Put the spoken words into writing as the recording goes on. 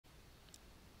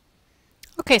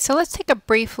Okay, so let's take a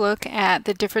brief look at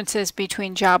the differences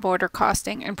between job order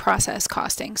costing and process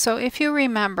costing. So if you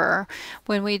remember,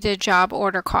 when we did job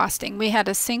order costing, we had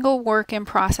a single work in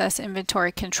process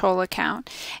inventory control account,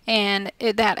 and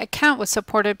that account was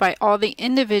supported by all the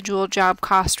individual job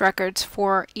cost records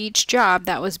for each job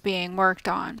that was being worked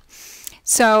on.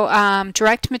 So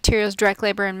direct materials, direct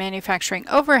labor, and manufacturing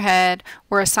overhead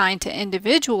were assigned to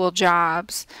individual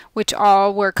jobs, which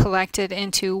all were collected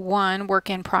into one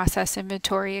work-in-process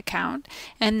inventory account.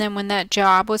 And then when that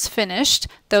job was finished,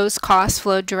 those costs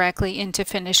flowed directly into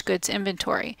finished goods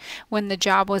inventory. When the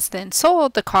job was then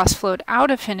sold, the costs flowed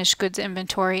out of finished goods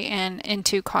inventory and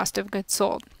into cost of goods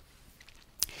sold.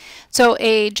 So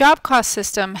a job cost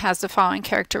system has the following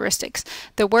characteristics.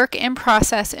 The work in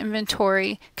process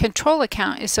inventory control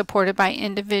account is supported by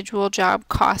individual job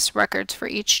cost records for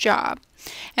each job.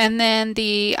 And then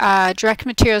the direct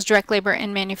materials, direct labor,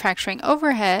 and manufacturing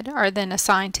overhead are then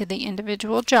assigned to the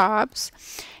individual jobs.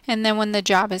 And then when the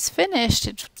job is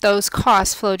finished, those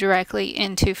costs flow directly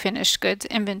into finished goods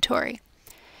inventory.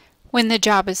 When the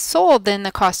job is sold, then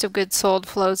the cost of goods sold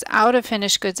flows out of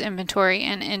finished goods inventory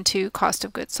and into cost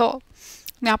of goods sold.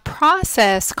 Now,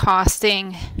 process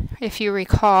costing, if you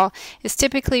recall, is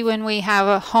typically when we have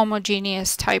a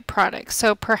homogeneous type product.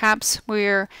 So perhaps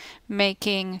we're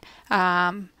making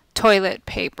toilet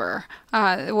paper.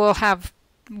 We'll have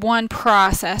one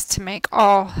process to make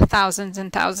all thousands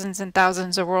and thousands and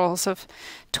thousands of rolls of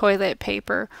toilet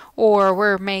paper, or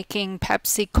we're making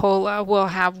Pepsi Cola. We'll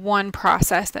have one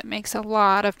process that makes a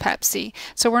lot of Pepsi.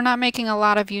 So we're not making a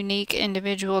lot of unique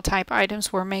individual type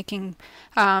items. We're making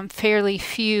fairly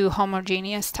few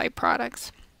homogeneous type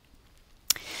products.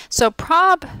 So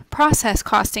process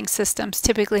costing systems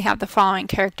typically have the following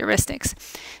characteristics.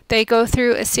 They go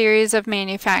through a series of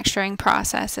manufacturing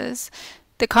processes.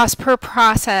 The cost per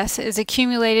process is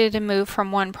accumulated and moved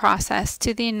from one process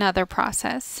to the another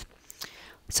process.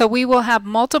 So we will have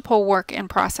multiple work in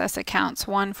process accounts,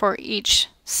 one for each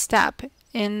step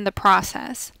in the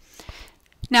process.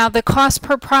 Now the cost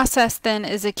per process then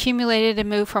is accumulated and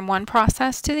moved from one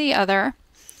process to the other.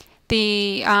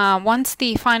 Once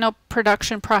the final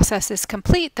production process is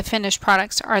complete, the finished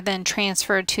products are then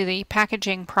transferred to the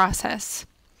packaging process.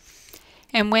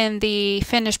 And when the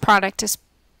finished product is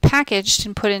packaged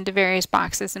and put into various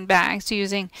boxes and bags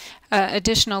using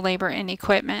additional labor and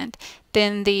equipment,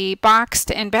 then the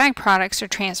boxed and bagged products are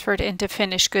transferred into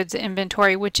finished goods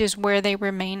inventory, which is where they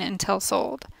remain until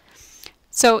sold.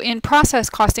 So in process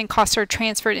costing, costs are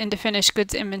transferred into finished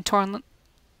goods inventory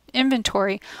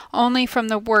only from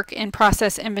the work in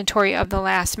process inventory of the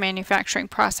last manufacturing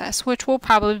process, which will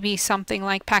probably be something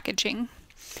like packaging.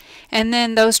 And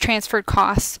then those transferred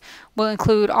costs will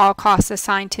include all costs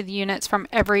assigned to the units from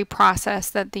every process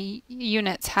that the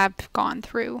units have gone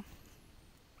through.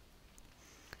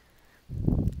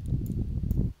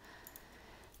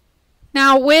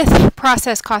 Now, with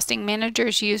process costing,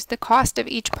 managers use the cost of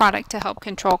each product to help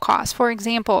control costs. For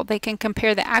example, they can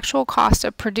compare the actual cost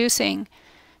of producing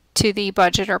to the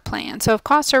budget or plan. So if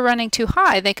costs are running too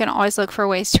high, they can always look for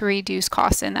ways to reduce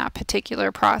costs in that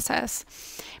particular process.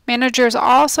 Managers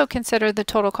also consider the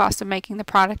total cost of making the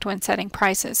product when setting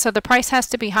prices. So the price has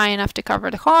to be high enough to cover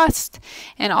the cost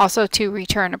and also to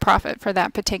return a profit for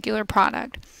that particular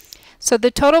product. So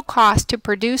the total cost to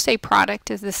produce a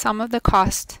product is the sum of the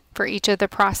cost for each of the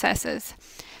processes.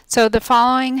 So the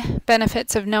following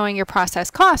benefits of knowing your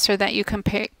process costs are that you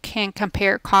can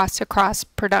compare costs across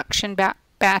production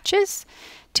batches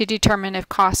to determine if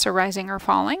costs are rising or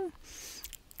falling.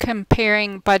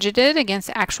 Comparing budgeted against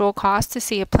actual costs to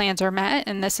see if plans are met,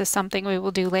 and this is something we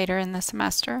will do later in the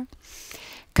semester.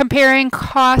 Comparing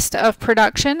cost of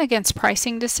production against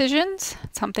pricing decisions,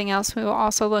 something else we will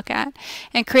also look at,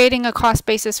 and creating a cost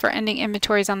basis for ending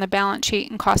inventories on the balance sheet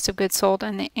and cost of goods sold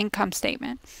in the income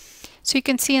statement. So you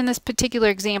can see in this particular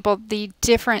example the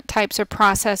different types of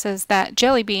processes that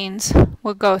jelly beans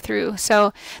will go through.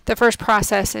 So the first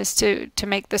process is to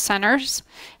make the centers,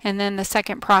 and then the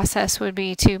second process would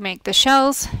be to make the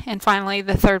shells, and finally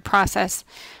the third process,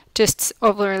 just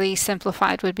overly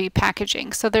simplified, would be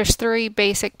packaging. So there's three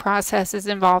basic processes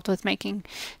involved with making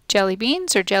jelly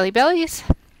beans or jelly bellies,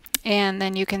 and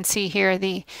then you can see here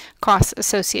the costs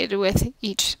associated with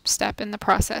each step in the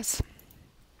process.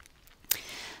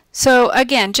 So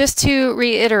again, just to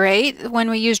reiterate, when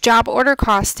we use job order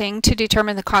costing to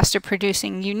determine the cost of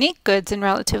producing unique goods in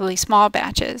relatively small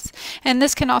batches, and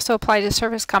this can also apply to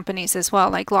service companies as well,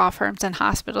 like law firms and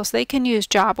hospitals, they can use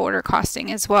job order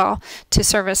costing as well to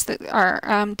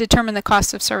determine the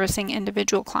cost of servicing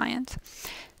individual clients.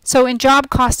 So in job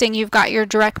costing, you've got your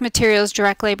direct materials,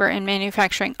 direct labor, and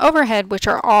manufacturing overhead, which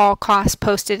are all costs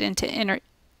posted into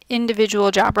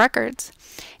individual job records.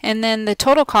 And then the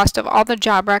total cost of all the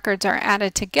job records are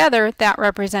added together. That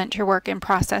represent your work in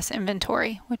process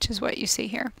inventory, which is what you see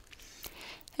here.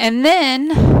 And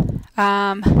then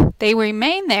they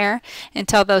remain there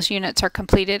until those units are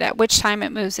completed, at which time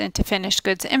it moves into finished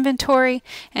goods inventory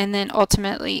and then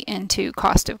ultimately into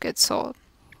cost of goods sold.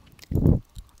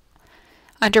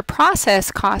 Under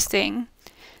process costing,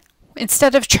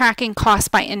 instead of tracking costs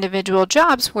by individual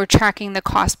jobs, we're tracking the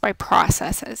cost by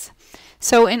processes.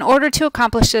 So in order to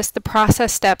accomplish this, the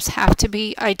process steps have to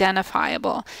be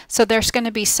identifiable. So there's going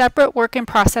to be separate work in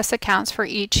process accounts for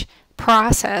each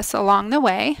process along the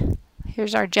way.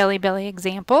 Here's our Jelly Belly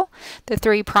example, the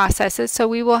 3 processes. So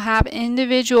we will have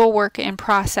individual work in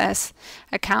process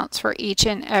accounts for each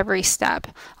and every step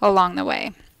along the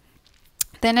way.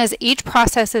 Then as each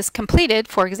process is completed,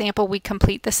 for example, we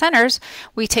complete the centers,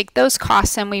 we take those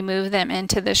costs and we move them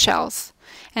into the shells.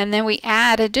 And then we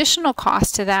add additional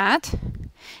costs to that,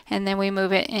 and then we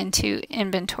move it into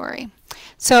inventory.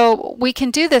 So we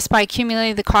can do this by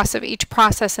accumulating the cost of each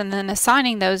process and then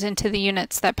assigning those into the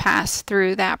units that pass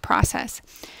through that process.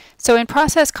 So in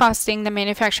process costing, the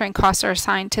manufacturing costs are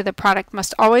assigned to the product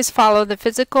must always follow the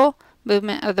physical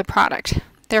movement of the product.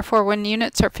 Therefore, when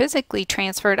units are physically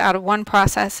transferred out of one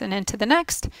process and into the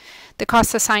next, the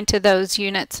costs assigned to those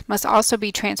units must also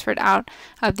be transferred out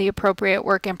of the appropriate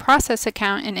work in process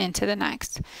account and into the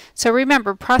next. So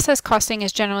remember, process costing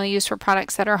is generally used for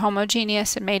products that are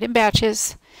homogeneous and made in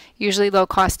batches, usually low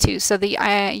cost too. So the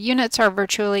units are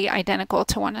virtually identical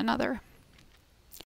to one another.